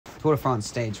Tour de France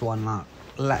stage 1,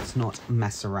 let's not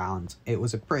mess around. It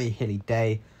was a pretty hilly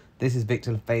day. This is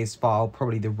Victor Lefebvre's file,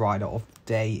 probably the rider of the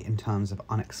day in terms of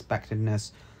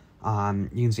unexpectedness. You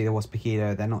can see there was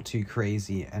Paquito. They're not too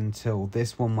crazy until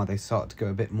this one where they start to go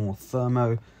a bit more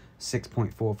thermo.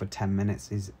 6.4 for 10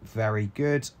 minutes is very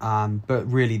good.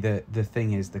 But really the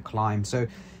thing is the climb. So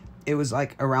it was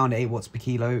like around 8 watts per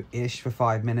kilo-ish for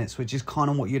 5 minutes, which is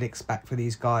kind of what you'd expect for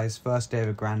these guys. First day of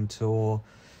a Grand Tour.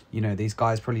 You know, these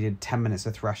guys probably did 10 minutes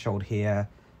of threshold here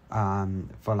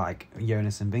for like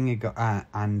Jonas and Vingegaard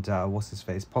and what's his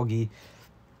face, Poggi.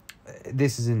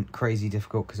 This isn't crazy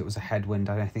difficult because it was a headwind.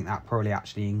 I think that probably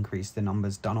actually increased the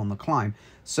numbers done on the climb.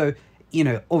 So, you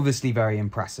know, obviously very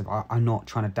impressive. I'm not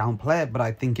trying to downplay it, but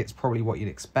I think it's probably what you'd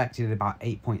expect. He did about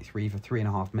 8.3 for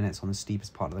 3.5 minutes on the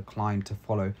steepest part of the climb to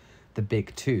follow the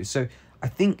big two. So I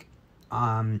think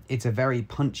it's a very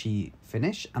punchy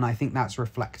finish, and I think that's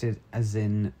reflected as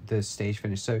in the stage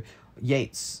finish. So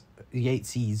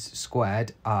Yatesies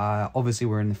squared, obviously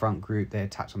we're in the front group. They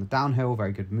attacked on the downhill,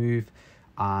 very good move.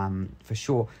 For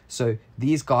sure. So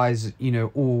these guys, you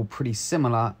know, all pretty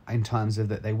similar in terms of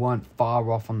that they weren't far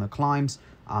off on the climbs.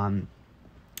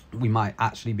 We might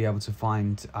actually be able to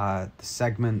find the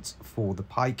segment for the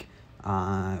pike.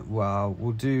 Well,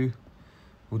 we'll do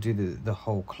the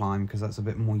whole climb because that's a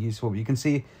bit more useful. But you can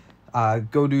see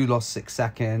Gaudu lost 6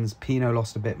 seconds. Pinot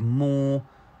lost a bit more,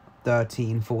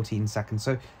 13, 14 seconds.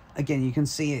 So again, you can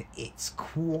see it's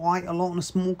quite a lot on a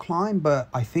small climb, but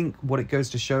I think what it goes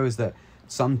to show is that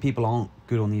some people aren't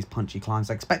good on these punchy climbs.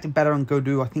 I expected better on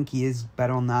Gaudu. I think he is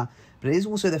better on that. But it is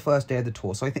also the first day of the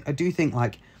Tour. So I do think,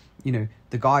 like, you know,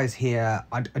 the guys here,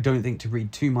 I don't think to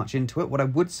read too much into it. What I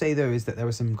would say, though, is that there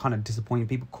were some kind of disappointing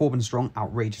people. Corbin Strong,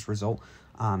 outrageous result.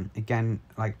 Again,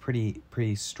 like,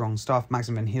 pretty strong stuff.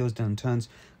 Maxim Van Heels, Dylan Turns,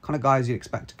 kind of guys you'd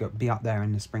expect to be up there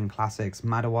in the Spring Classics.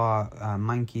 Madouar,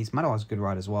 Mankies. Madouar's a good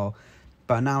ride as well.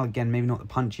 But now, again, maybe not the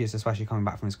punchiest, especially coming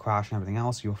back from his crash and everything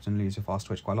else. You often lose your fast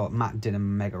twitch quite a lot. Matt did a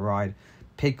mega ride.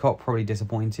 Pidcock probably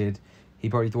disappointed. He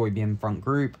probably thought he'd be in front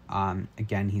group.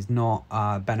 Again, he's not.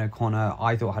 Ben O'Connor,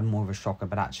 I thought had more of a shocker.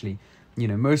 But actually, you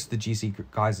know, most of the GC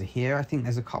guys are here. I think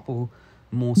there's a couple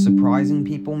more surprising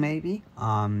people, maybe.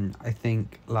 I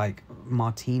think, like,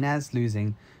 Martinez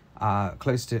losing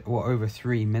close to, over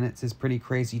 3 minutes is pretty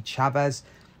crazy. Chavez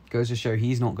goes to show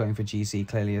he's not going for GC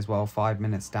clearly as well. 5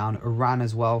 minutes down. Iran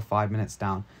as well, 5 minutes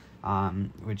down,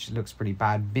 which looks pretty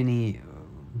bad. Biniam,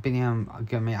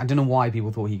 I don't know why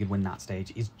people thought he could win that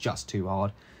stage. It's just too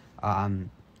hard.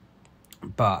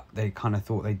 But they kind of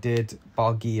thought they did.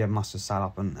 Barguil must have sat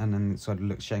up and then sort of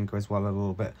Lukashenko as well, a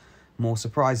little bit more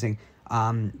surprising.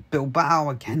 Bilbao,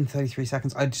 again, 33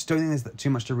 seconds. I just don't think there's too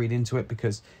much to read into it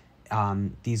because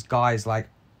these guys, like,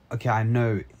 okay, I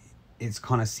know it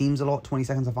kind of seems a lot, 20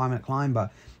 seconds a 5 minute climb,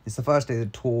 but it's the first day of the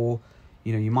Tour.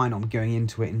 You know, you might not be going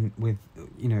into it with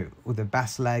the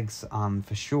best legs,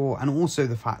 for sure. And also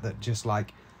the fact that just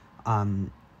like, you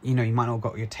know, you might not have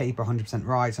got your taper 100%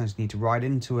 right, so you just need to ride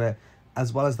into it,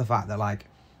 as well as the fact that like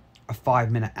a 5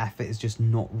 minute effort is just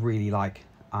not really like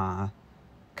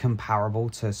comparable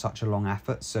to such a long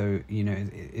effort. So, you know,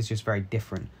 it's just very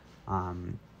different.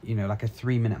 You know, like a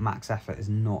 3 minute max effort is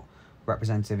not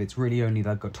representative. It's really only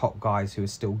the top guys who are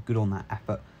still good on that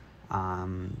effort.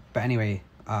 But anyway,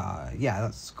 yeah,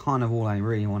 that's kind of all I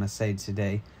really want to say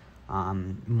today.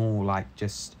 More like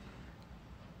just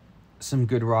some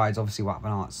good rides. Obviously, Wout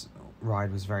van Aert's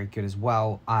ride was very good as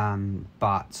well.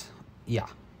 But yeah,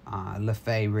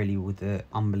 Lefebvre really with the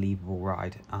unbelievable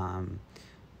ride.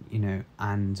 You know,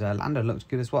 and Lando looked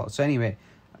good as well. So anyway,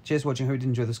 cheers for watching. Hope you did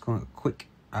enjoy this quick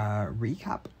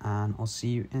recap, and I'll see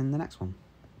you in the next one.